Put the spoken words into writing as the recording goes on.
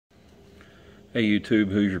Hey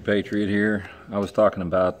YouTube, Hoosier Patriot here. I was talking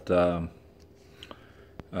about, different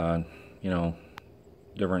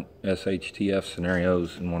SHTF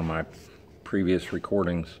scenarios in one of my previous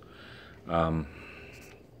recordings. One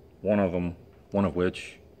of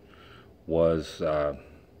which was, total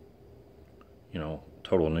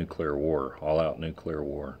nuclear war, all-out nuclear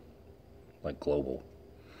war, like global.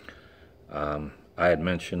 I had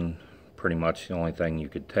mentioned pretty much the only thing you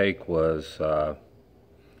could take was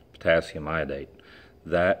potassium iodate.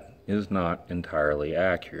 That is not entirely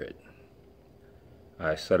accurate.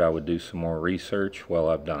 I said I would do some more research. Well,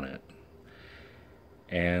 I've done it.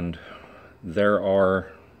 And there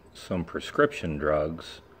are some prescription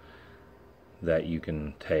drugs that you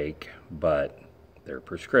can take, but they're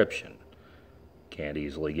prescription. Can't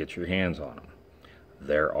easily get your hands on them.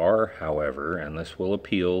 There are, however, and this will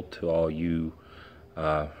appeal to all you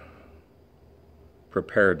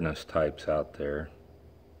preparedness types out there,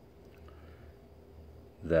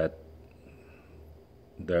 that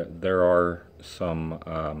there are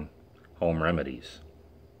some home remedies.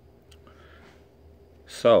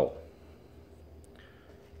 So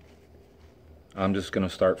I'm just going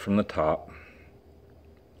to start from the top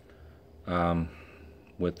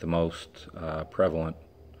with the most prevalent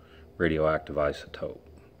radioactive isotope,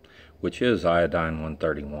 which is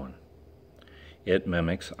iodine-131. It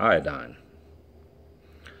mimics iodine.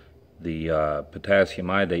 The potassium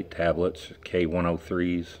iodate tablets,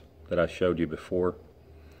 K103s, that I showed you before,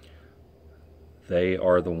 they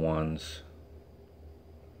are the ones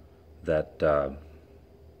that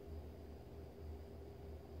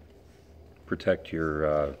protect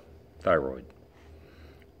your thyroid.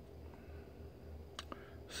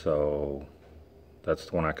 So that's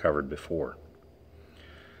the one I covered before.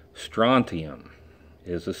 Strontium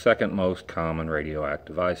is the second most common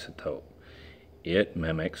radioactive isotope. It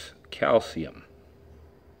mimics calcium.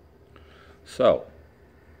 So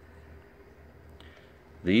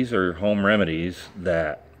these are home remedies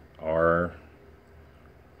that are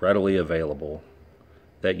readily available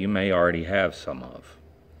that you may already have some of.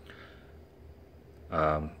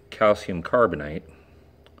 Calcium carbonate,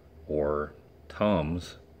 or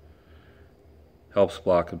Tums, helps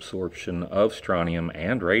block absorption of strontium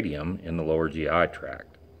and radium in the lower GI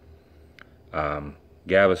tract.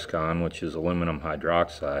 Gaviscon, which is aluminum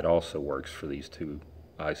hydroxide, also works for these two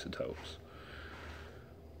isotopes.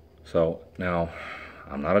 So now,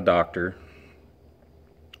 I'm not a doctor.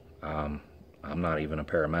 I'm not even a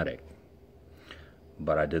paramedic.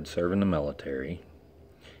 But I did serve in the military,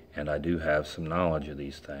 and I do have some knowledge of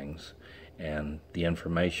these things. And the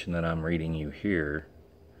information that I'm reading you here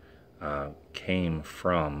came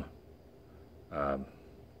from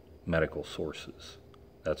medical sources.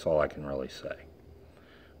 That's all I can really say.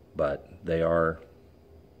 But they are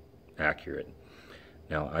accurate.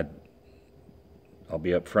 Now, I'll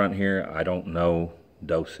be up front here. I don't know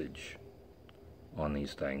dosage on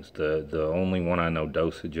these things. The only one I know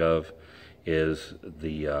dosage of is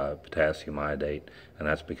the potassium iodate, and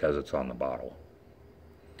that's because it's on the bottle.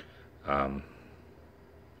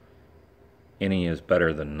 Any is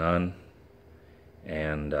better than none,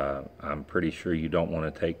 and I'm pretty sure you don't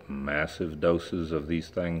want to take massive doses of these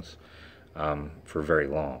things for very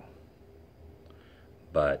long.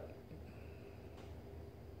 But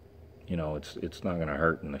it's not going to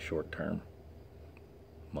hurt in the short term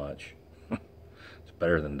much. It's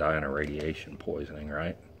better than dying of radiation poisoning,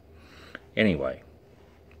 right? Anyway,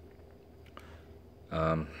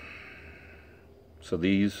 so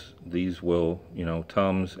these will,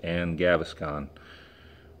 Tums and Gaviscon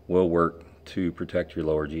will work to protect your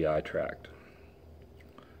lower GI tract.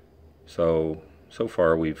 So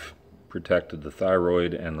far we've protected the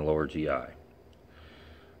thyroid and the lower GI.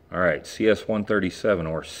 All right,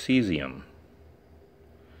 CS137, or cesium,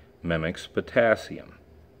 mimics potassium.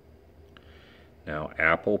 Now,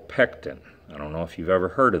 apple pectin, I don't know if you've ever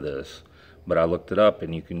heard of this, but I looked it up,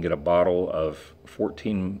 and you can get a bottle of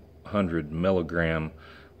 1,400 milligram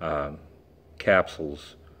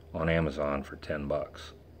capsules on Amazon for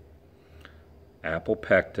 $10. Apple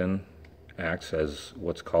pectin acts as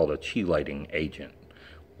what's called a chelating agent.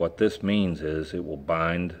 What this means is it will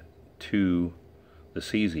bind to the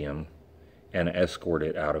cesium and escort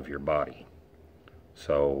it out of your body.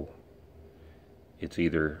 So it's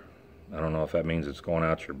either, I don't know if that means it's going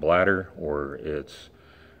out your bladder or it's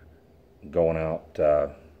going out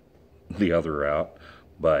the other route,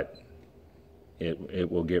 but it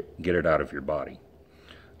will get it out of your body.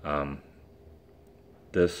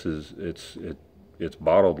 This is it's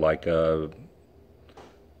bottled like a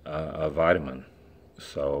vitamin,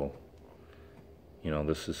 so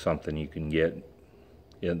this is something you can get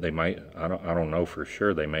They might, I don't know for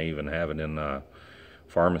sure. They may even have it in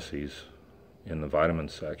pharmacies in the vitamin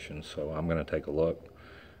section. So I'm going to take a look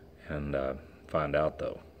and find out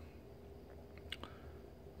though.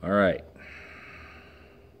 All right.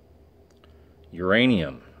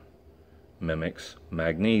 Uranium mimics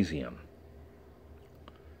magnesium.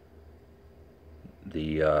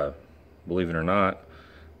 Believe it or not,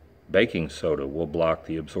 baking soda will block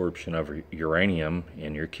the absorption of uranium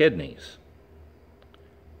in your kidneys.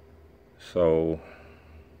 So,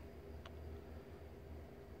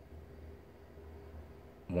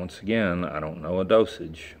 once again, I don't know a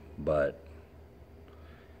dosage, but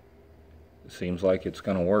it seems like it's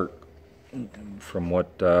going to work from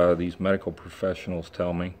what these medical professionals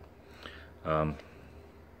tell me.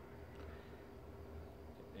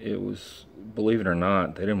 It was, believe it or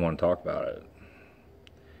not, they didn't want to talk about it.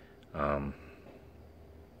 I'll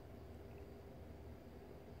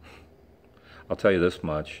tell you this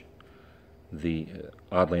much.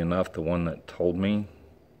 Oddly enough, the one that told me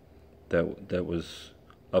that was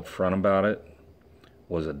upfront about it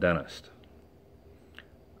was a dentist.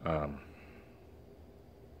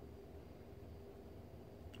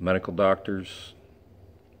 Medical doctors,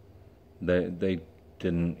 they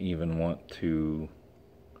didn't even want to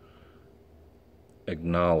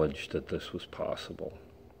acknowledge that this was possible.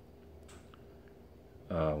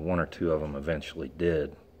 One or two of them eventually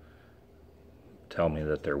did tell me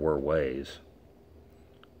that there were ways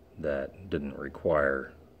that didn't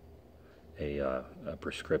require a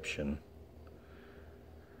prescription.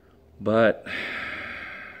 But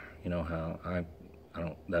you know how I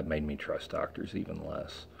don't. That made me trust doctors even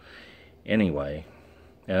less. Anyway,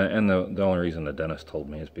 and the only reason the dentist told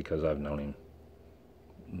me is because I've known him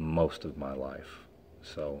most of my life.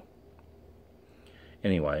 So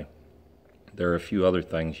anyway, there are a few other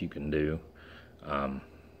things you can do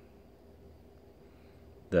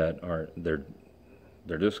that are they're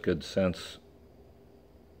just good sense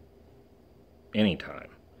anytime.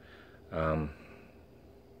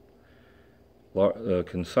 The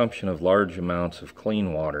consumption of large amounts of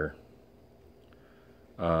clean water.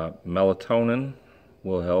 Melatonin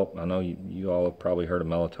will help. I know you all have probably heard of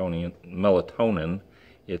melatonin.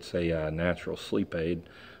 It's a natural sleep aid,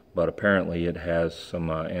 but apparently it has some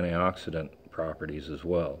antioxidant properties as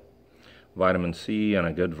well. Vitamin C and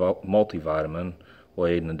a good multivitamin will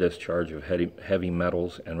aid in the discharge of heavy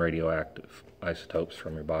metals and radioactive isotopes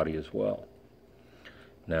from your body as well.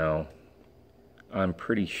 Now, I'm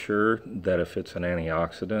pretty sure that if it's an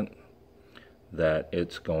antioxidant, that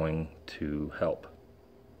it's going to help.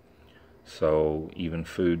 So even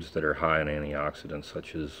foods that are high in antioxidants,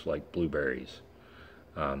 such as like blueberries,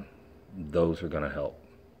 those are going to help.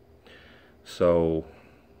 So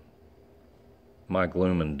my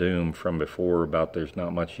gloom and doom from before about there's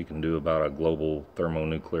not much you can do about a global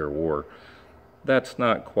thermonuclear war, that's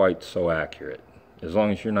not quite so accurate. As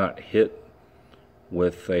long as you're not hit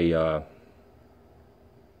with a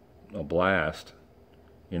blast,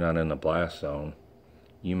 you're not in the blast zone,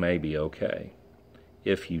 you may be okay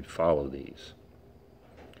if you follow these.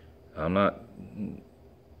 I'm not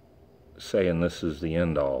saying this is the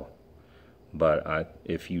end all, but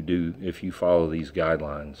if you follow these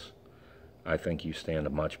guidelines, I think you stand a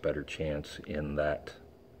much better chance in that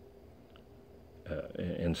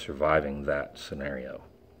in surviving that scenario.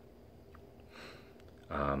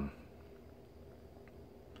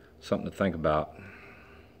 Something to think about.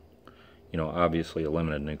 You know, obviously a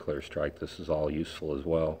limited nuclear strike, this is all useful as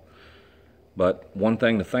well. But one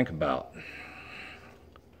thing to think about,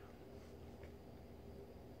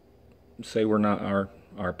 say we're not,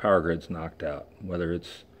 our power grid's knocked out, whether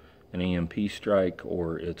it's an EMP strike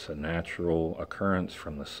or it's a natural occurrence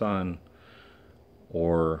from the sun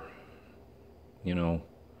or, you know,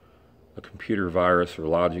 a computer virus or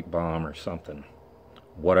logic bomb or something,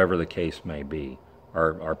 whatever the case may be,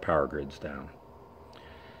 our power grid's down.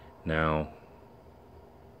 Now,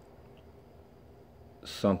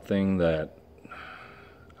 something that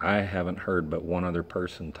I haven't heard but one other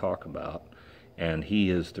person talk about, and he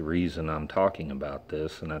is the reason I'm talking about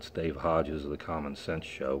this, and that's Dave Hodges of the Common Sense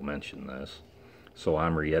Show mentioned this, so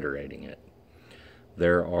I'm reiterating it.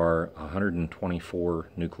 There are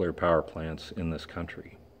 124 nuclear power plants in this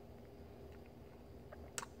country.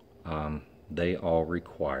 They all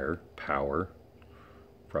require power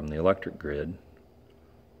from the electric grid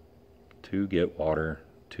to get water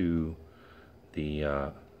to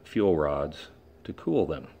the fuel rods to cool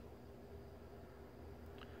them.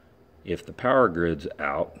 If the power grid's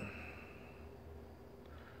out,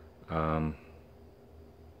 how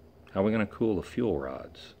are we going to cool the fuel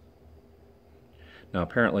rods? Now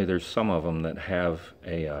apparently there's some of them that have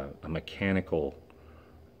a mechanical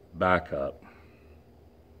backup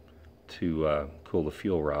to cool the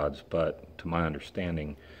fuel rods, but to my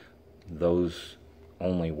understanding, those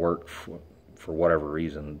only work for whatever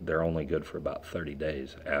reason, they're only good for about 30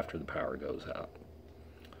 days after the power goes out.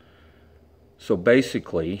 So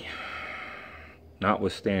basically,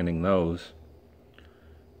 notwithstanding those,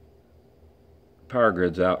 power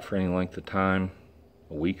grid's out for any length of time,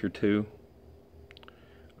 a week or two,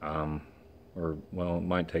 or well, it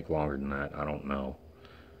might take longer than that, I don't know.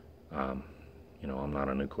 You know, I'm not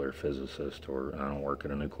a nuclear physicist, or I don't work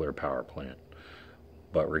at a nuclear power plant,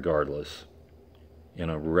 but regardless, in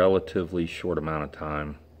a relatively short amount of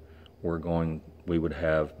time, we would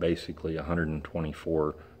have basically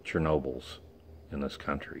 124 Chernobyls in this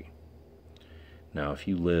country. Now, if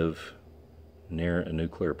you live near a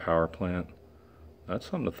nuclear power plant, that's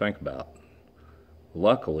something to think about.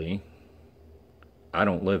 Luckily, I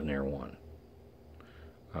don't live near one.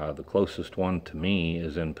 The closest one to me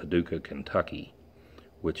is in Paducah, Kentucky,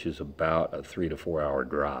 which is about a 3 to 4 hour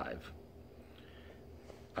drive.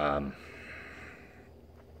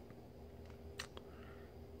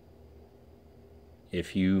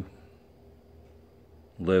 If you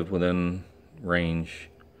live within range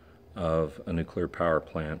of a nuclear power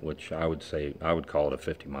plant, which I would call it a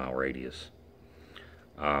 50-mile radius,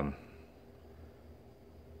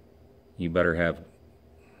 you better have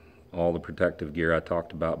all the protective gear I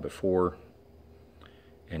talked about before,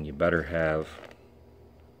 and you better have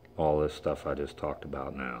all this stuff I just talked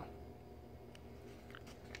about now.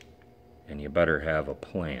 And you better have a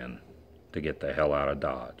plan to get the hell out of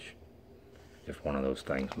Dodge if one of those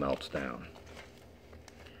things melts down.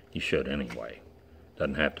 You should anyway.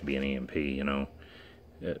 Doesn't have to be an EMP, you know.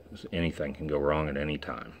 Anything can go wrong at any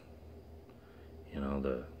time. You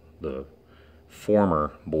know, the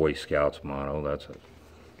former Boy Scouts motto, that's a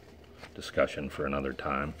discussion for another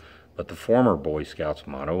time, but the former Boy Scouts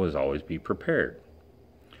motto is always be prepared.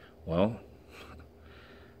 Well,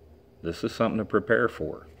 this is something to prepare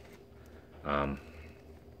for.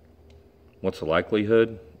 What's the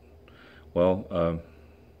likelihood? Well,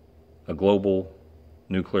 a global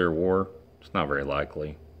nuclear war, it's not very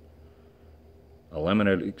likely. A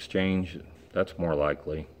limited exchange, that's more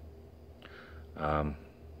likely. A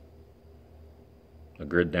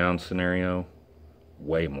grid down scenario,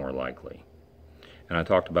 way more likely. And I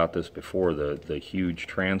talked about this before, the huge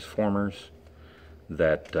transformers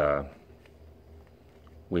that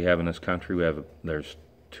we have in this country. There's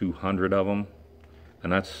 200 of them,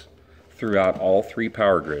 and that's throughout all three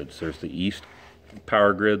power grids. There's the East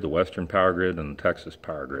power grid, the Western power grid, and the Texas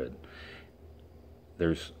power grid.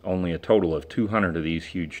 There's only a total of 200 of these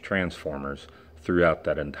huge transformers throughout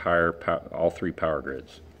that entire all three power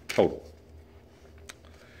grids total.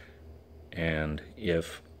 And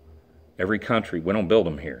if every country, we don't build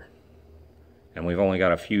them here, and we've only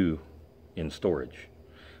got a few in storage,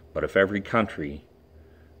 but if every country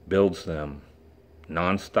builds them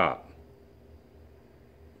non-stop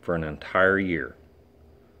for an entire year,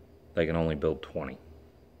 they can only build 20.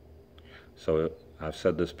 So I've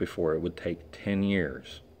said this before, it would take 10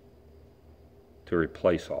 years to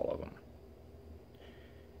replace all of them.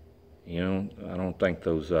 You know, I don't think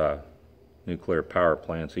those nuclear power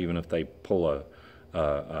plants, even if they pull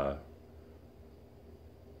a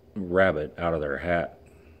rabbit out of their hat,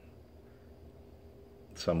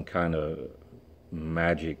 some kind of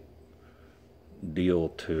magic deal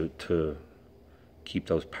to keep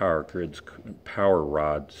those power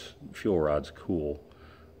rods, fuel rods cool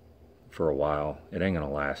for a while, it ain't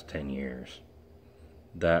gonna last 10 years.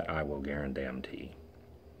 That I will guarantee.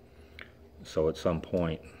 So at some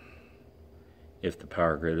point, if the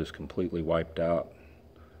power grid is completely wiped out,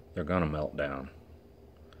 they're gonna melt down,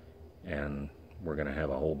 and we're gonna have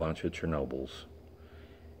a whole bunch of Chernobyls,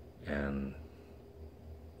 and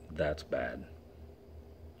that's bad.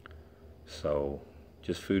 So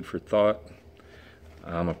just food for thought.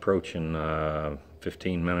 I'm approaching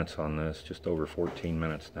 15 minutes on this, just over 14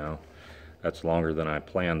 minutes now. That's longer than I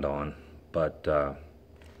planned on, but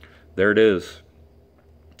there it is.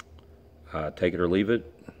 Take it or leave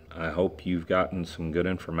it. I hope you've gotten some good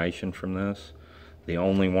information from this. The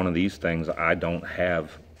only one of these things I don't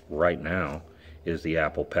have right now is the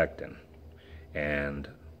apopectin, and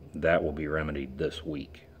that will be remedied this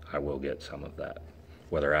week. I will get some of that.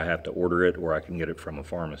 Whether I have to order it or I can get it from a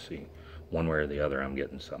pharmacy, one way or the other, I'm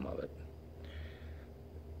getting some of it.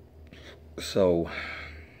 So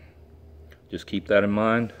just keep that in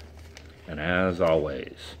mind, and as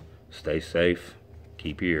always, stay safe,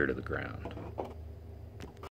 keep your ear to the ground.